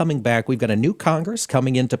 Now you're coming back. We've got a new Congress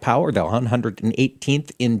coming into power, the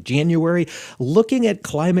 118th in January. Looking at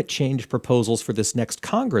climate change proposals for this next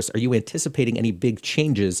Congress, are you anticipating any big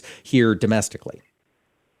changes here domestically?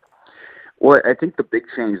 Well, I think the big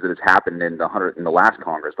change that has happened in the last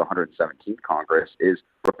Congress, the 117th Congress, is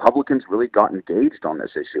Republicans really got engaged on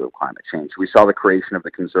this issue of climate change. We saw the creation of the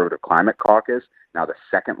Conservative Climate Caucus, now the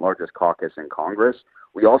second largest caucus in Congress.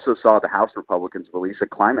 We also saw the House Republicans release a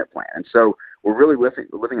climate plan. And so we're really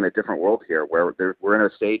living in a different world here where we're in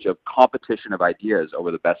a stage of competition of ideas over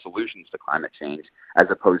the best solutions to climate change, as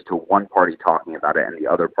opposed to one party talking about it and the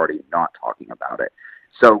other party not talking about it.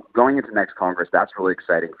 So going into next Congress, that's really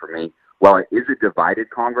exciting for me. While it is a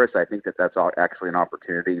divided Congress, I think that that's actually an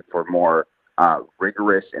opportunity for more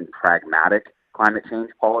rigorous and pragmatic climate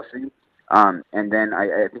change policy. And then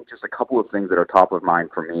I think just a couple of things that are top of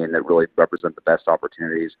mind for me and that really represent the best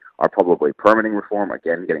opportunities are probably permitting reform,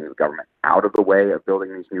 again, getting the government out of the way of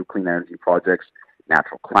building these new clean energy projects,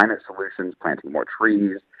 natural climate solutions, planting more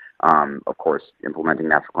trees, of course, implementing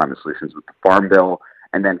natural climate solutions with the Farm Bill,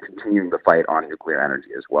 and then continuing the fight on nuclear energy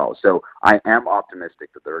as well. So I am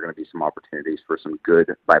optimistic that there are going to be some opportunities for some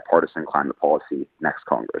good bipartisan climate policy next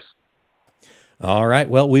Congress. All right.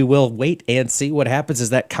 Well, we will wait and see what happens as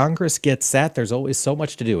that Congress gets set. There's always so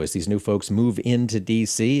much to do as these new folks move into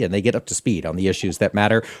D.C. and they get up to speed on the issues that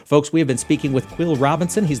matter. Folks, we have been speaking with Quill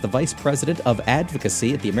Robinson. He's the Vice President of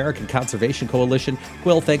Advocacy at the American Conservation Coalition.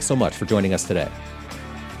 Quill, thanks so much for joining us today.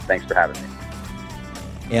 Thanks for having me.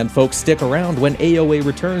 And folks, stick around. When AOA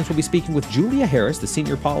returns, we'll be speaking with Julia Harris, the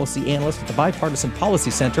Senior Policy Analyst at the Bipartisan Policy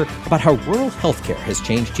Center, about how rural healthcare has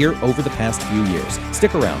changed here over the past few years.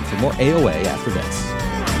 Stick around for more AOA after this.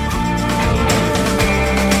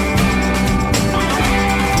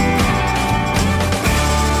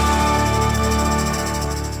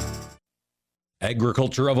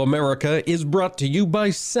 Agriculture of America is brought to you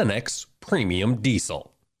by Cenex Premium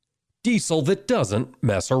Diesel. Diesel that doesn't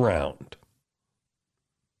mess around.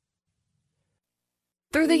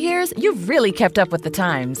 Through the years, you've really kept up with the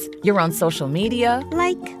times. You're on social media.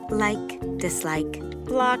 Like, dislike,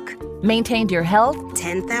 block. Maintained your health.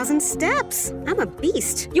 10,000 steps. I'm a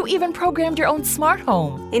beast. You even programmed your own smart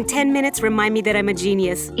home. In 10 minutes, remind me that I'm a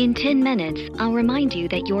genius. In 10 minutes, I'll remind you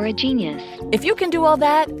that you're a genius. If you can do all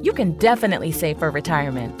that, you can definitely save for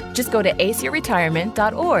retirement. Just go to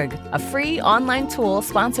aceyourretirement.org, a free online tool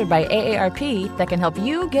sponsored by AARP that can help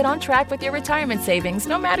you get on track with your retirement savings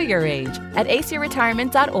no matter your age. At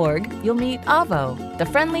aceyourretirement.org, you'll meet Avo, the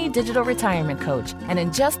friendly digital retirement coach, and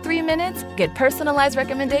in just 3 minutes, get personalized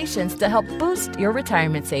recommendations to help boost your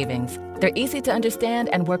retirement savings. They're easy to understand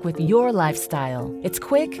and work with your lifestyle. It's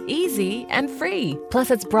quick, easy, and free.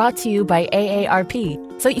 Plus, it's brought to you by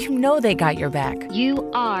AARP, so you know they got your back.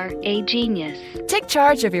 You are a genius. Take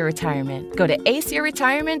charge of your retirement. Go to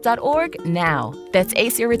aceyourretirement.org now. That's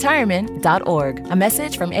aceyourretirement.org. A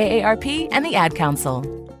message from AARP and the Ad Council.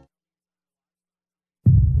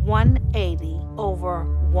 180 over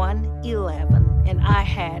 111, and I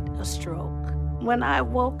had a stroke. When I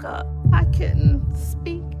woke up, I couldn't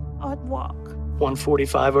speak or walk.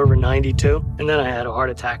 145 over 92, and then I had a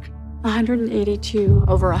heart attack. 182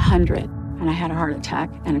 over 100, and I had a heart attack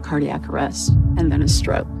and a cardiac arrest, and then a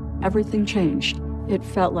stroke. Everything changed. It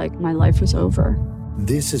felt like my life was over.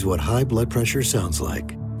 This is what high blood pressure sounds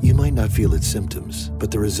like. You might not feel its symptoms,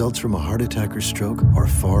 but the results from a heart attack or stroke are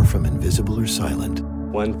far from invisible or silent.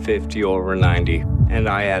 150 over 90, and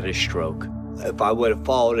I had a stroke. If I would have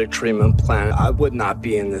followed a treatment plan, I would not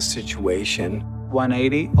be in this situation.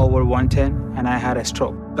 180 over 110, and I had a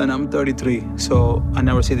stroke. And I'm 33, so I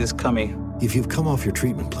never see this coming. If you've come off your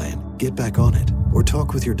treatment plan, get back on it, or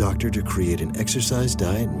talk with your doctor to create an exercise,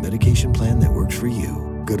 diet, and medication plan that works for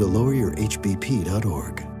you. Go to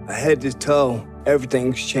loweryourhbp.org. Head to toe,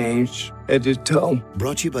 everything's changed. Head to toe.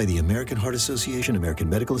 Brought to you by the American Heart Association, American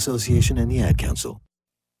Medical Association, and the Ad Council.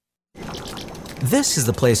 This is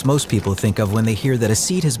the place most people think of when they hear that a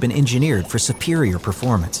seed has been engineered for superior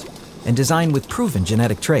performance and designed with proven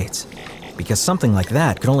genetic traits. Because something like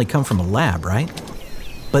that could only come from a lab, right?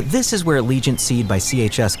 But this is where Allegiant Seed by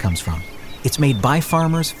CHS comes from. It's made by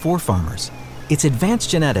farmers for farmers. Its advanced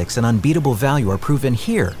genetics and unbeatable value are proven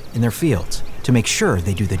here in their fields to make sure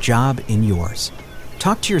they do the job in yours.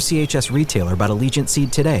 Talk to your CHS retailer about Allegiant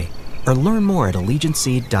Seed today or learn more at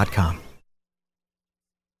AllegiantSeed.com.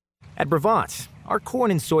 At Brevant, our corn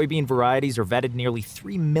and soybean varieties are vetted nearly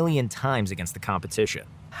 3 million times against the competition.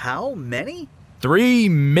 How many? 3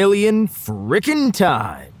 million frickin'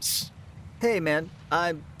 times. Hey, man,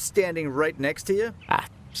 I'm standing right next to you.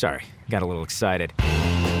 Sorry, got a little excited.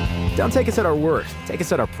 Don't take us at our word, take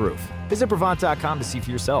us at our proof. Visit Brevant.com to see for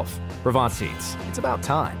yourself. Brevant Seeds, it's about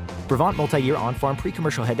time. Brevant multi-year on-farm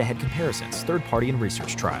pre-commercial head-to-head comparisons, third-party and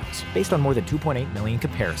research trials, based on more than 2.8 million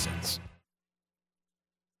comparisons.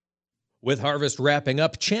 With harvest wrapping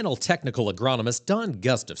up, Channel technical agronomist Don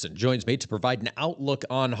Gustafson joins me to provide an outlook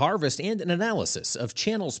on harvest and an analysis of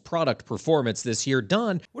Channel's product performance this year.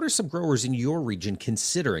 Don, what are some growers in your region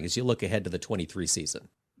considering as you look ahead to the 23 season?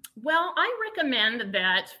 Well, I recommend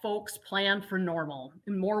that folks plan for normal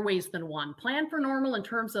in more ways than one. Plan for normal in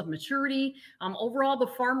terms of maturity. Overall,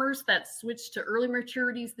 the farmers that switched to early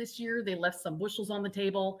maturities this year, they left some bushels on the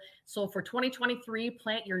table. So for 2023,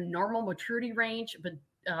 plant your normal maturity range, but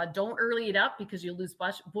don't early it up because you lose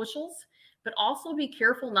bushels. But also be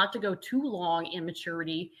careful not to go too long in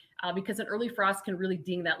maturity because an early frost can really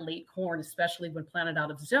ding that late corn, especially when planted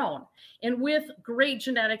out of zone. And with great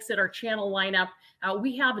genetics at our Channel lineup,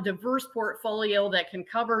 we have a diverse portfolio that can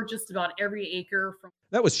cover just about every acre.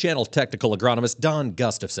 That was Channel technical agronomist Don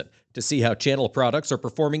Gustafson. To see how Channel products are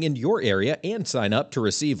performing in your area and sign up to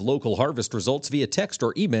receive local harvest results via text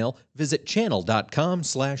or email, visit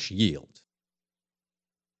channel.com/yield.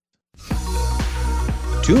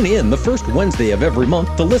 Tune in the first Wednesday of every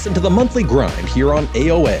month to listen to the Monthly Grind here on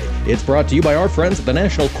AOA. It's brought to you by our friends at the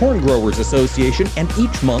National Corn Growers Association, and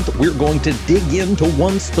each month we're going to dig into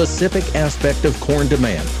one specific aspect of corn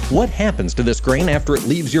demand. What happens to this grain after it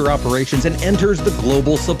leaves your operations and enters the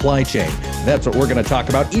global supply chain? That's what we're going to talk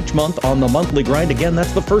about each month on the Monthly Grind. Again,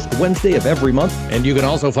 that's the first Wednesday of every month, and you can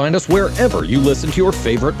also find us wherever you listen to your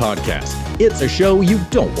favorite podcast. It's a show you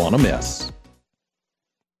don't want to miss.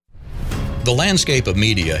 The landscape of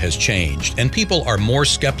media has changed, and people are more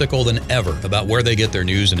skeptical than ever about where they get their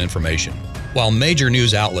news and information. While major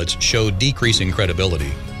news outlets show decreasing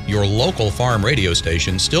credibility, your local farm radio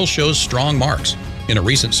station still shows strong marks. In a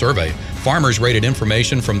recent survey, farmers rated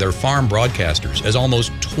information from their farm broadcasters as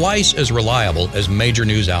almost twice as reliable as major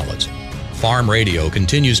news outlets. Farm radio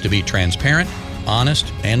continues to be transparent,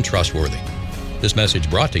 honest, and trustworthy. This message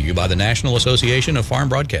brought to you by the National Association of Farm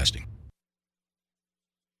Broadcasting.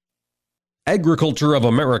 Agriculture of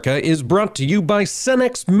America is brought to you by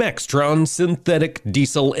Cenex Maxtron synthetic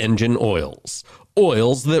diesel engine oils.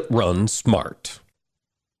 Oils that run smart.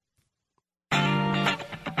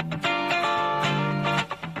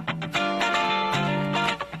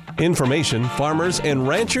 Information farmers and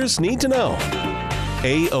ranchers need to know.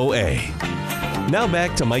 AOA. Now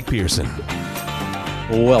back to Mike Pearson.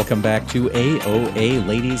 Welcome back to AOA,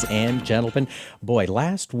 ladies and gentlemen. Boy,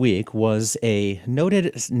 last week was a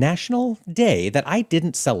noted national day that I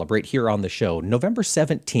didn't celebrate here on the show. November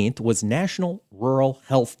 17th was National Rural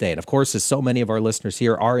Health Day. And of course, as so many of our listeners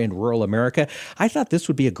here are in rural America, I thought this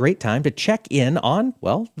would be a great time to check in on,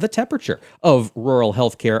 well, the temperature of rural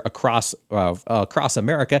healthcare across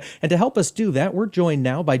America. And to help us do that, we're joined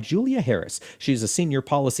now by Julia Harris. She's a senior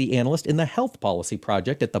policy analyst in the Health Policy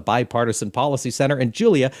Project at the Bipartisan Policy Center. And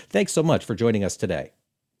Julia, thanks so much for joining us today.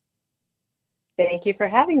 Thank you for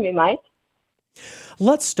having me, Mike.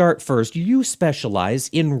 Let's start first. You specialize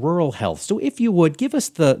in rural health. So if you would, give us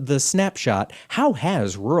the snapshot. How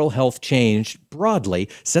has rural health changed broadly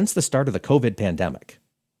since the start of the COVID pandemic?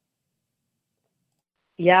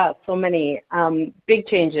 Yeah, so many big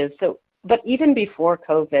changes. But even before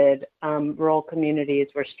COVID, rural communities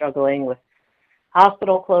were struggling with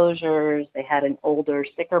hospital closures. They had an older,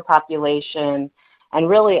 sicker population, and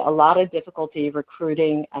really a lot of difficulty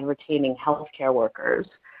recruiting and retaining healthcare workers.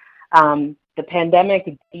 The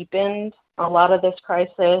pandemic deepened a lot of this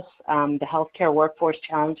crisis. The healthcare workforce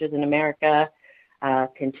challenges in America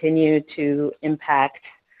continue to impact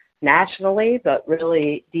nationally, but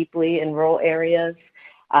really deeply in rural areas.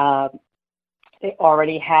 They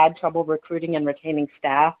already had trouble recruiting and retaining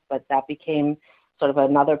staff, but that became sort of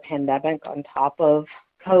another pandemic on top of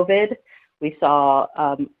COVID. We saw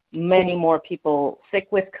many more people sick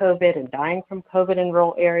with COVID and dying from COVID in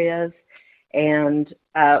rural areas. And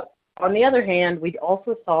on the other hand, we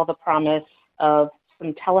also saw the promise of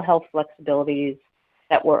some telehealth flexibilities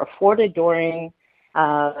that were afforded during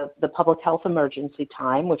the public health emergency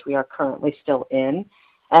time, which we are currently still in.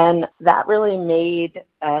 And that really made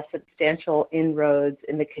substantial inroads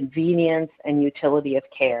in the convenience and utility of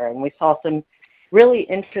care. And we saw some really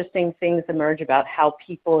interesting things emerge about how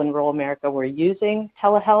people in rural America were using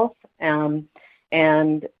telehealth. And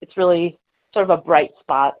it's really sort of a bright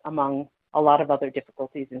spot among a lot of other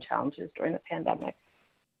difficulties and challenges during the pandemic.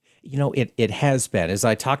 You know, it has been, as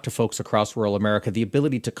I talk to folks across rural America, the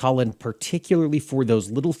ability to call in particularly for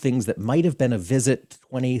those little things that might have been a visit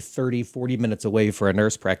 20, 30, 40 minutes away for a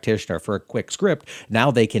nurse practitioner for a quick script.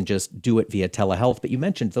 Now they can just do it via telehealth. But you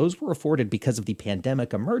mentioned those were afforded because of the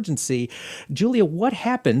pandemic emergency. Julia, what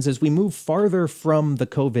happens as we move farther from the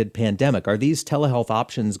COVID pandemic? Are these telehealth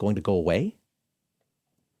options going to go away?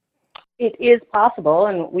 It is possible,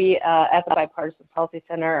 and we at the Bipartisan Policy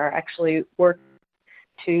Center are actually working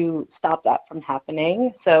to stop that from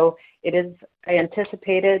happening. So it is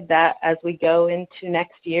anticipated that as we go into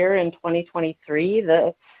next year in 2023,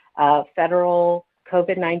 the federal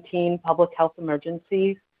COVID-19 public health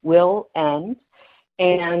emergency will end.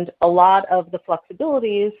 And a lot of the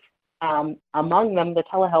flexibilities, among them the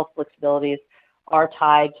telehealth flexibilities, are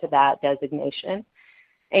tied to that designation.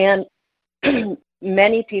 And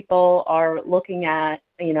many people are looking at,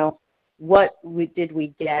 what did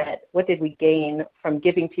we gain from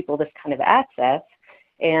giving people this kind of access,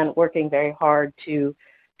 and working very hard to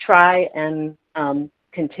try and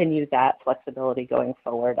continue that flexibility going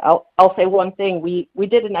forward. I'll say one thing. We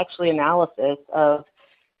did an analysis of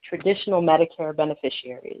traditional Medicare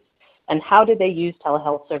beneficiaries and how did they use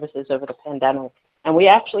telehealth services over the pandemic. And we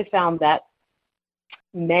actually found that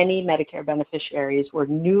many Medicare beneficiaries were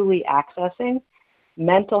newly accessing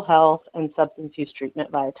mental health and substance use treatment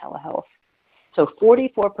via telehealth. So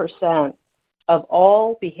 44% of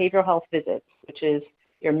all behavioral health visits, which is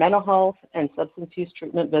your mental health and substance use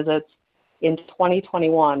treatment visits in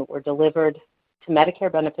 2021, were delivered to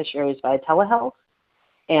Medicare beneficiaries via telehealth,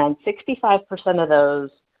 and 65% of those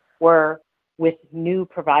were with new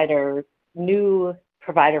provider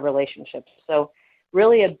relationships. So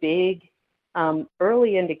really a big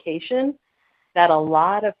early indication that a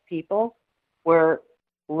lot of people were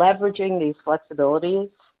leveraging these flexibilities,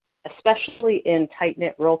 especially in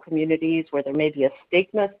tight-knit rural communities where there may be a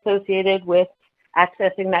stigma associated with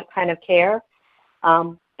accessing that kind of care,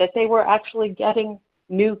 that they were actually getting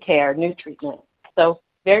new care, new treatment. So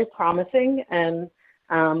very promising. And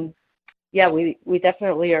we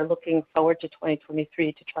definitely are looking forward to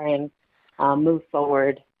 2023 to try and move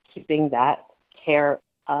forward, keeping that care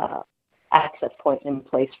access point in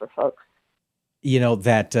place for folks. You know,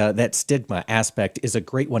 that stigma aspect is a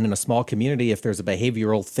great one in a small community. If there's a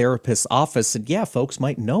behavioral therapist's office, and folks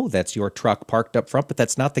might know that's your truck parked up front, but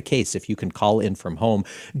that's not the case if you can call in from home.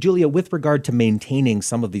 Julia, with regard to maintaining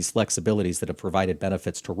some of these flexibilities that have provided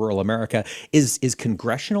benefits to rural America, is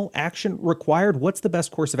congressional action required? What's the best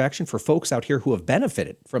course of action for folks out here who have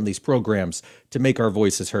benefited from these programs to make our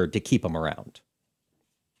voices heard, to keep them around?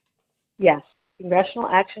 Yes, congressional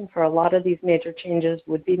action for a lot of these major changes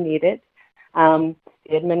would be needed. The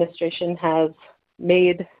administration has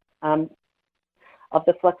made of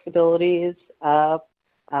the flexibilities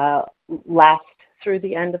last through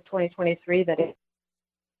the end of 2023 that it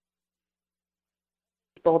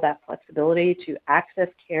people that flexibility to access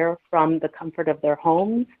care from the comfort of their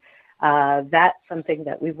homes, that's something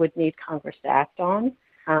that we would need Congress to act on.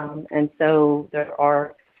 And so there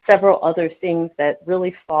are several other things that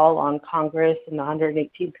really fall on Congress and the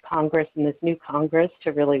 118th Congress and this new Congress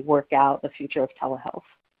to really work out the future of telehealth.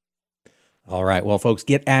 All right. Well, folks,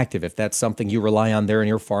 get active if that's something you rely on there in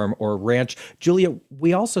your farm or ranch. Julia,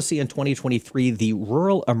 we also see in 2023 the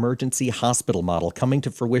Rural Emergency Hospital model coming to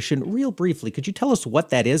fruition. Real briefly, could you tell us what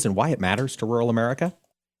that is and why it matters to rural America?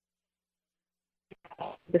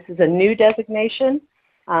 This is a new designation,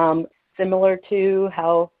 similar to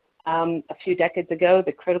how a few decades ago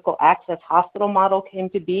the Critical Access Hospital model came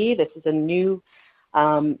to be. This is a new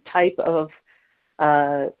type of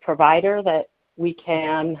provider that we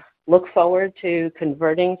can look forward to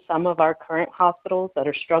converting some of our current hospitals that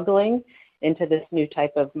are struggling into this new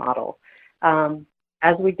type of model.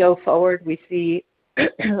 As we go forward, we see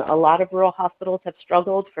a lot of rural hospitals have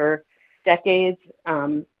struggled for decades.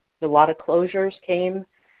 A lot of closures came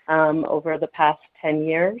over the past 10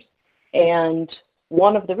 years. And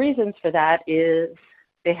one of the reasons for that is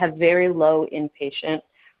they have very low inpatient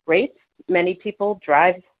rates. Many people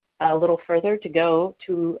drive a little further to go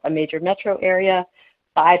to a major metro area,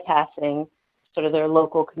 bypassing sort of their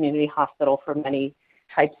local community hospital for many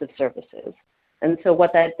types of services. And so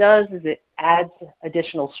what that does is it adds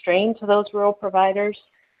additional strain to those rural providers.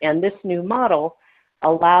 And this new model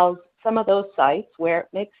allows some of those sites where it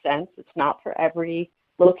makes sense, it's not for every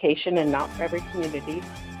location and not for every community,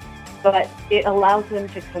 but it allows them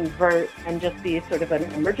to convert and just be sort of an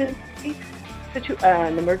emergency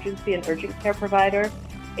and urgent care provider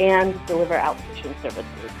and deliver outpatient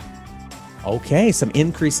services. Okay, some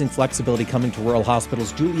increasing flexibility coming to rural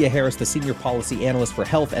hospitals. Julia Harris, the Senior Policy Analyst for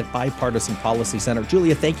Health at Bipartisan Policy Center.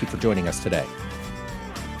 Julia, thank you for joining us today.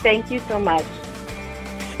 Thank you so much.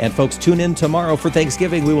 And folks, tune in tomorrow for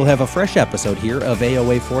Thanksgiving. We will have a fresh episode here of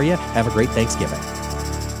AOA for you. Have a great Thanksgiving.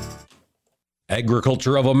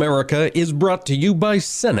 Agriculture of America is brought to you by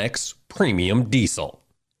Cenex Premium Diesel.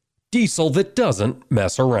 Diesel that doesn't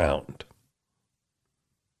mess around.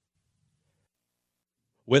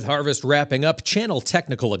 With harvest wrapping up, Channel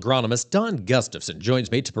technical agronomist Don Gustafson joins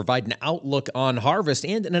me to provide an outlook on harvest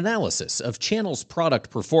and an analysis of Channel's product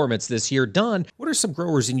performance this year. Don, what are some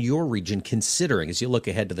growers in your region considering as you look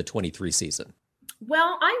ahead to the 23 season?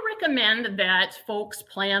 Well, I recommend that folks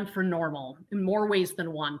plan for normal in more ways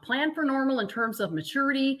than one. Plan for normal in terms of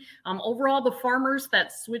maturity. Overall, the farmers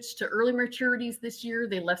that switched to early maturities this year,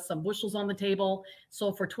 they left some bushels on the table.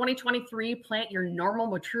 So for 2023, plant your normal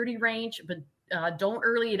maturity range, but don't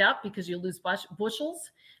early it up because you lose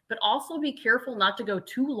bushels. But also be careful not to go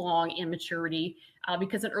too long in maturity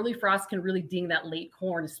because an early frost can really ding that late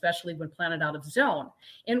corn, especially when planted out of zone.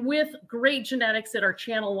 And with great genetics at our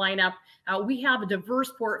Channel lineup, we have a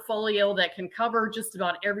diverse portfolio that can cover just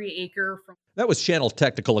about every acre. That was Channel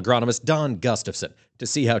technical agronomist Don Gustafson. To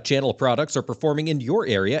see how Channel products are performing in your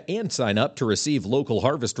area and sign up to receive local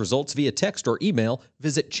harvest results via text or email,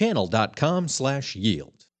 visit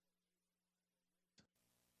channel.com/yield.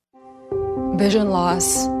 Vision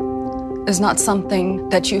loss is not something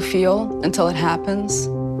that you feel until it happens.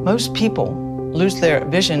 Most people lose their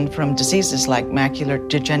vision from diseases like macular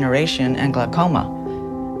degeneration and glaucoma,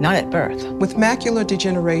 not at birth. With macular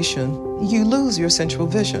degeneration, you lose your central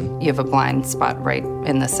vision. You have a blind spot right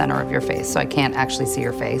in the center of your face, so I can't actually see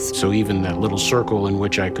your face. So even that little circle in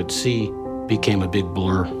which I could see became a big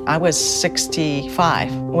blur. I was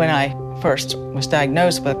 65 when I first was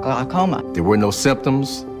diagnosed with glaucoma. There were no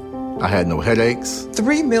symptoms. I had no headaches.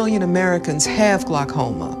 3 million Americans have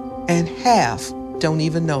glaucoma, and half don't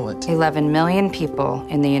even know it. 11 million people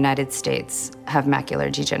in the United States have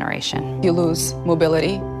macular degeneration. You lose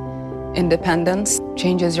mobility, independence,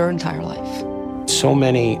 changes your entire life. So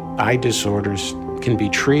many eye disorders can be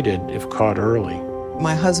treated if caught early.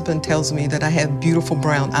 My husband tells me that I have beautiful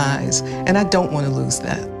brown eyes, and I don't want to lose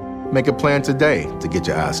that. Make a plan today to get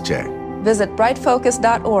your eyes checked. Visit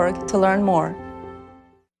brightfocus.org to learn more.